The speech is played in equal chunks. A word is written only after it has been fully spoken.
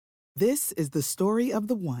This is the story of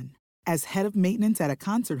the one. As head of maintenance at a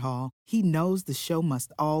concert hall, he knows the show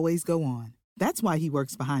must always go on. That's why he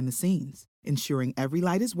works behind the scenes, ensuring every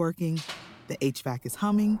light is working, the HVAC is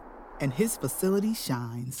humming, and his facility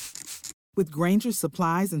shines. With Grainger's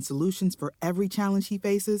supplies and solutions for every challenge he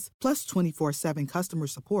faces, plus 24/7 customer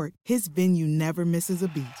support, his venue never misses a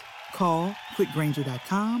beat. Call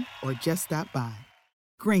quickgrainger.com or just stop by.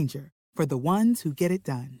 Grainger, for the ones who get it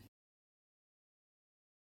done.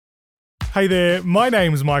 Hey there, my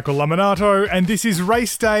name's Michael Laminato and this is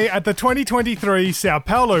race day at the 2023 Sao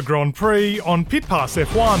Paulo Grand Prix on Pit Pass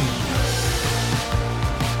F1.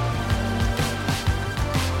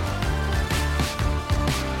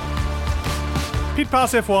 Pit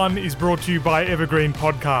Pass F1 is brought to you by Evergreen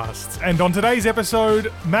Podcasts, and on today's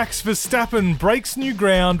episode, Max Verstappen breaks new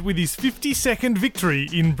ground with his 52nd victory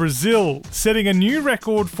in Brazil, setting a new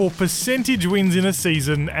record for percentage wins in a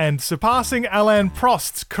season and surpassing Alain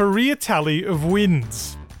Prost's career tally of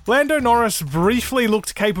wins. Lando Norris briefly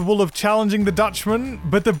looked capable of challenging the Dutchman,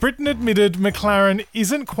 but the Briton admitted McLaren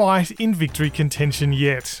isn't quite in victory contention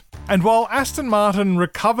yet. And while Aston Martin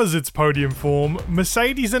recovers its podium form,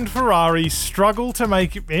 Mercedes and Ferrari struggle to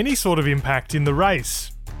make any sort of impact in the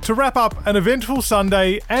race. To wrap up an eventful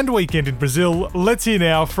Sunday and weekend in Brazil, let's hear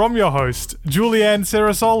now from your host, Julianne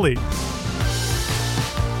Cerasoli.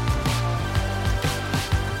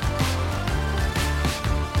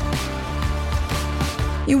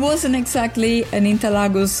 It wasn't exactly an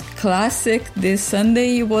Interlagos classic this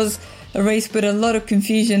Sunday. It was a race with a lot of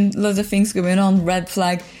confusion, lots of things going on, red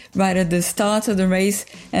flag right at the start of the race,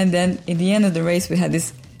 and then in the end of the race we had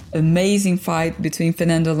this amazing fight between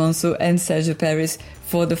Fernando Alonso and Sergio Perez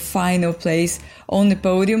for the final place on the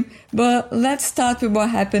podium. But let's start with what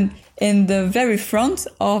happened in the very front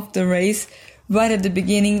of the race. Right at the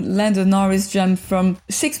beginning, Lando Norris jumped from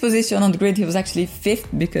 6th position on the grid. He was actually 5th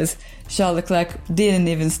because Charles Leclerc didn't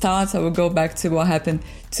even start. I will go back to what happened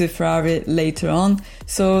to Ferrari later on.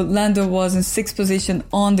 So Lando was in 6th position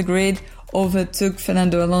on the grid, overtook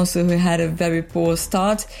Fernando Alonso, who had a very poor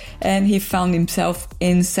start, and he found himself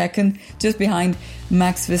in 2nd, just behind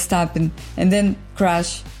Max Verstappen. And then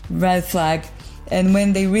crash, red flag. And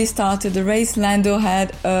when they restarted the race, Lando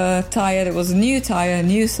had a tyre that was a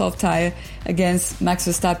new soft tyre against Max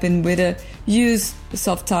Verstappen with a used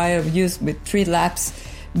soft tyre, used with 3 laps.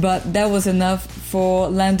 But that was enough for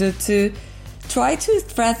Lando to try to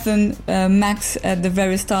threaten Max at the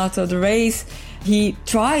very start of the race. He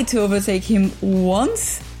tried to overtake him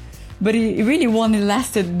once, but he really only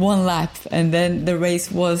lasted 1 lap, and then the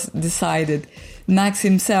race was decided. Max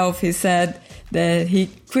himself, he said that he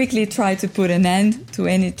quickly tried to put an end to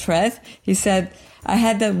any threat. He said, I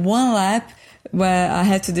had that 1 lap where I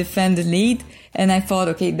had to defend the lead, and I thought,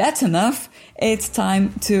 okay, that's enough. It's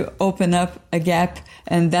time to open up a gap,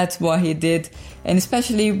 and that's what he did. And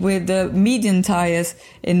especially with the medium tires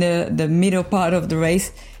in the middle part of the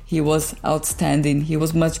race, he was outstanding. He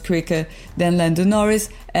was much quicker than Lando Norris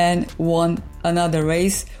and won another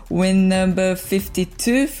race. Win number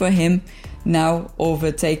 52 for him, now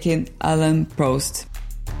overtaking Alain Prost.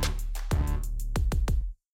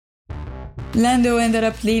 Lando ended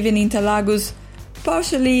up leaving Interlagos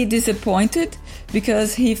partially disappointed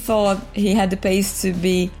because he thought he had the pace to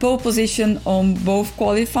be pole position on both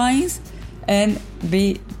qualifyings and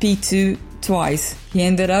be P2 twice. He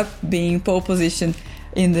ended up being pole position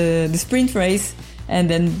in the sprint race and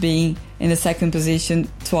then being in the 2nd position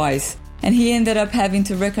twice. And he ended up having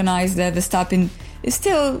to recognize that Verstappen is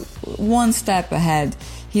still 1 step ahead.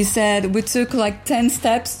 He said, we took like 10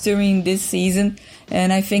 steps during this season,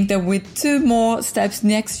 and I think that with 2 more steps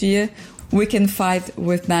next year, we can fight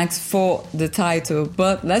with Max for the title.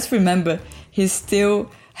 But let's remember, he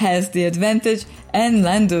still has the advantage, and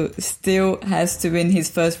Lando still has to win his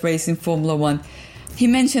first race in Formula 1. He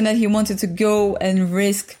mentioned that he wanted to go and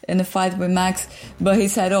risk in a fight with Max, but he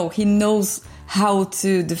said, he knows how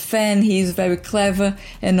to defend, he's very clever,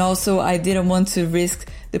 and also I didn't want to risk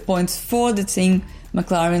the points for the team.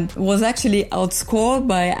 McLaren was actually outscored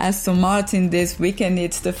by Aston Martin this weekend.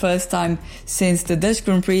 It's the first time since the Dutch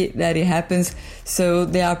Grand Prix that it happens, so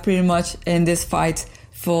they are pretty much in this fight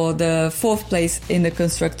for the 4th place in the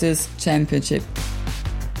Constructors' Championship.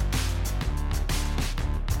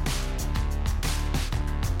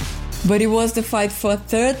 But it was the fight for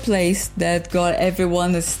 3rd place that got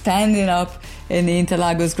everyone standing up in the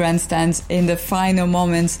Interlagos grandstands in the final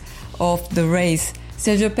moments of the race.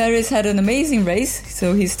 Sergio Perez had an amazing race,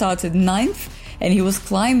 so he started 9th and he was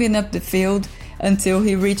climbing up the field until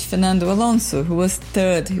he reached Fernando Alonso, who was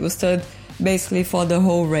 3rd. He was 3rd basically for the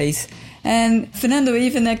whole race. And Fernando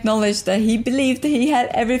even acknowledged that he believed that he had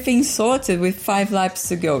everything sorted with 5 laps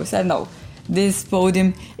to go. He said, no, this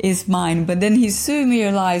podium is mine. But then he soon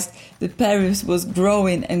realized that Paris was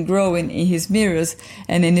growing and growing in his mirrors.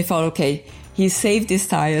 And then he thought, okay, he saved his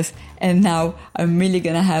tires. And now I'm really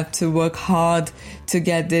going to have to work hard to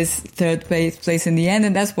get this third place in the end.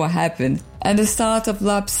 And that's what happened. At the start of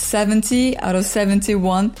lap 70 out of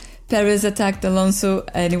 71, Perez attacked Alonso,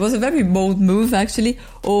 and it was a very bold move, actually,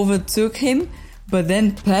 overtook him. But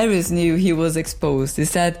then Perez knew he was exposed. He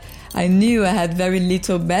said, I knew I had very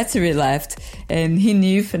little battery left. And he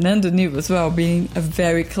knew, Fernando knew as well, being a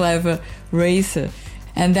very clever racer.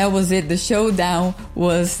 And that was it. The showdown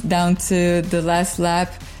was down to the last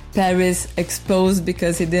lap. Perez exposed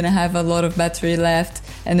because he didn't have a lot of battery left.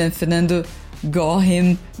 And then Fernando got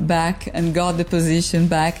him back and got the position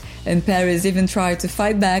back. And Perez even tried to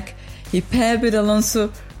fight back. He paired with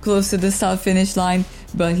Alonso close to the start finish line,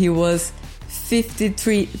 but he was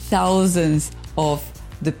 53 thousandths of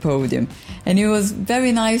the podium. And it was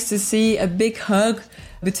very nice to see a big hug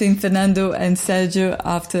between Fernando and Sergio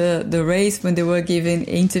after the race when they were giving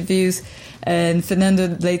interviews. And Fernando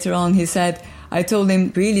later on, he said, I told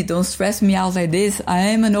him, really, don't stress me out like this. I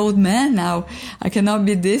am an old man now. I cannot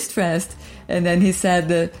be this stressed. And then he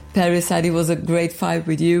said, Perez said it was a great fight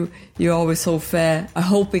with you. You're always so fair. I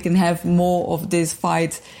hope we can have more of these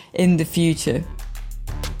fights in the future.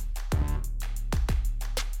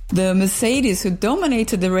 The Mercedes, who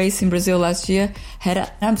dominated the race in Brazil last year, had an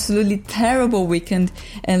absolutely terrible weekend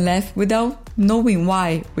and left without knowing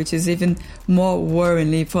why, which is even more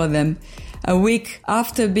worrying for them. A week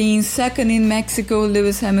after being second in Mexico,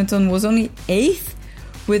 Lewis Hamilton was only 8th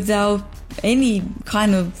without any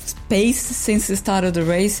kind of pace since the start of the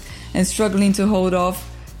race and struggling to hold off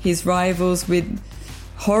his rivals with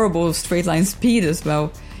horrible straight line speed as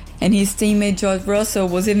well. And his teammate George Russell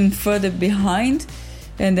was even further behind,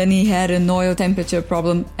 and then he had an oil temperature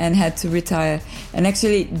problem and had to retire. And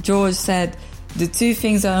actually George said the two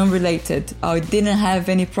things are unrelated. I didn't have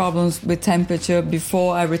any problems with temperature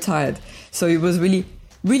before I retired. So it was really,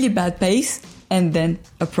 really bad pace and then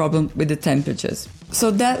a problem with the temperatures. So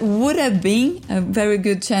that would have been a very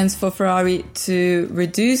good chance for Ferrari to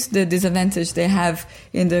reduce the disadvantage they have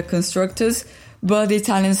in the constructors. But the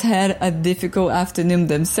Italians had a difficult afternoon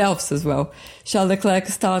themselves as well. Charles Leclerc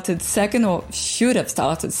started second, or should have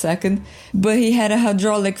started second, but he had a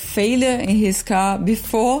hydraulic failure in his car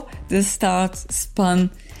before the start, spun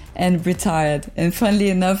and retired. And funnily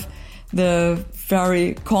enough, the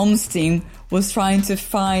Ferrari comms team was trying to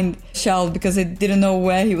find Charles because they didn't know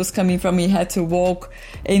where he was coming from. He had to walk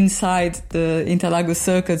inside the Interlagos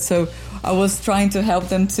circuit. So I was trying to help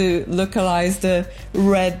them to localize the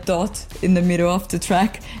red dot in the middle of the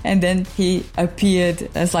track. And then he appeared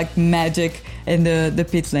as like magic in the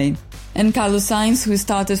pit lane. And Carlos Sainz, who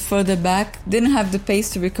started further back, didn't have the pace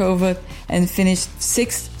to recover and finished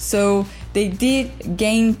 6th. So they did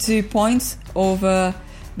gain 2 points over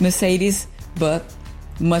Mercedes, but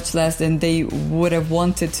much less than they would have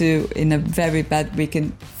wanted to in a very bad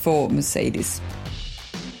weekend for Mercedes.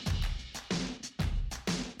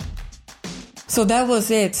 So that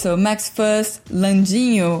was it. So Max first,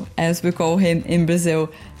 Landinho, as we call him in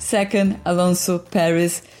Brazil, second, Alonso,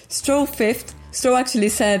 Perez, Stroll 5th. Stroll actually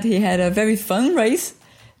said he had a very fun race,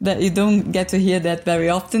 that you don't get to hear that very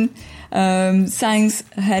often. Sainz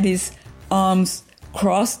had his arms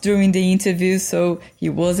crossed during the interview, so he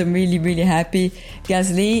wasn't really happy.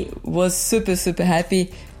 Gasly was super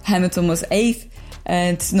happy. Hamilton was 8th,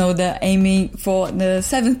 and Tsunoda aiming for the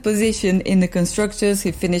 7th position in the constructors.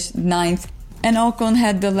 He finished 9th. And Ocon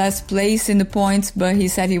had the last place in the points, but he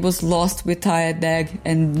said he was lost with tire drag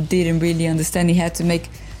and didn't really understand. He had to make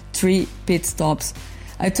 3 pit stops.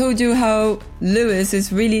 I told you how Lewis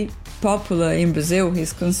is really popular in Brazil.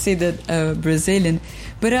 He's considered a Brazilian.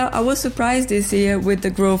 But I was surprised this year with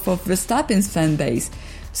the growth of Verstappen's fan base.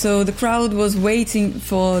 So the crowd was waiting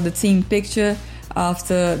for the team picture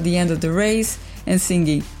after the end of the race and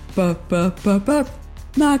singing "Pop, pop, pop, pop,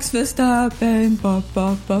 Max Verstappen, pop,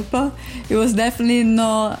 pop, pop, pop." It was definitely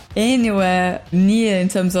not anywhere near in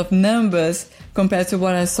terms of numbers compared to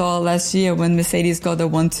what I saw last year when Mercedes got the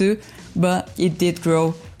 1-2, but it did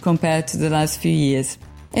grow compared to the last few years.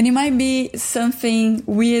 And it might be something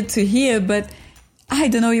weird to hear, but I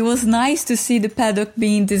don't know, it was nice to see the paddock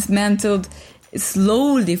being dismantled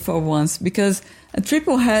slowly for once, because a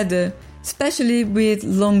triple header, especially with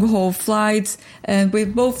long-haul flights and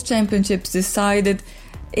with both championships decided,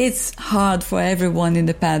 it's hard for everyone in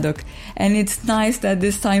the paddock. And it's nice that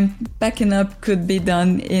this time backing up could be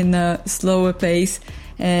done in a slower pace,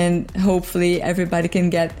 and hopefully everybody can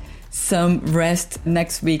get some rest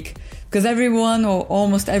next week because everyone or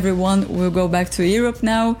almost everyone will go back to Europe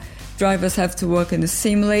now. Drivers have to work in the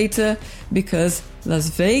simulator because Las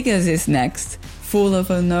Vegas is next, full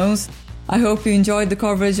of unknowns. I hope you enjoyed the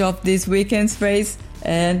coverage of this weekend's race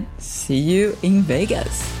and see you in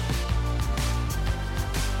Vegas.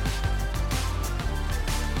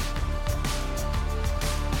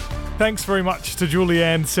 Thanks very much to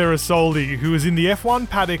Julianne Serasoldi, who was in the F1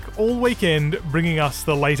 paddock all weekend, bringing us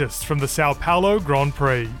the latest from the Sao Paulo Grand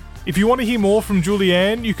Prix. If you want to hear more from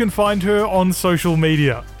Julianne, you can find her on social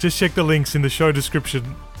media. Just check the links in the show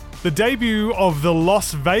description. The debut of the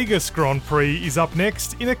Las Vegas Grand Prix is up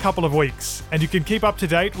next in a couple of weeks, and you can keep up to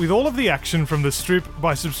date with all of the action from the strip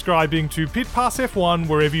by subscribing to Pit Pass F1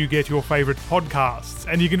 wherever you get your favourite podcasts,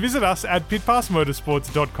 and you can visit us at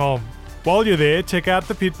pitpassmotorsports.com. While you're there, check out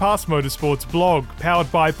the Pit Pass Motorsports blog,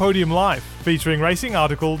 powered by Podium Life, featuring racing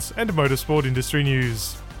articles and motorsport industry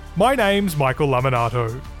news. My name's Michael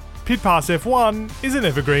Laminato. Pit Pass F1 is an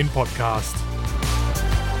evergreen podcast.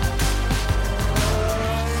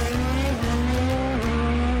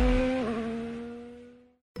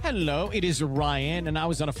 Hello, it is Ryan, and I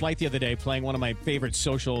was on a flight the other day playing one of my favorite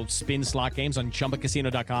social spin slot games on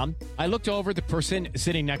ChumbaCasino.com. I looked over at the person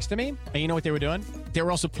sitting next to me, and you know what they were doing? They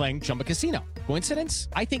were also playing Chumba Casino. Coincidence?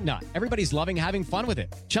 I think not. Everybody's loving having fun with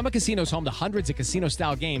it. Chumba Casino is home to hundreds of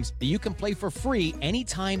casino-style games that you can play for free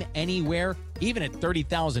anytime, anywhere, even at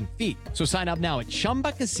 30,000 feet. So sign up now at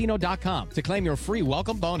ChumbaCasino.com to claim your free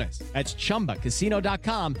welcome bonus. That's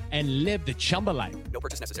ChumbaCasino.com and live the Chumba life. No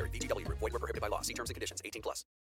purchase necessary. VGW. Void where prohibited by law. See terms and conditions. 18+.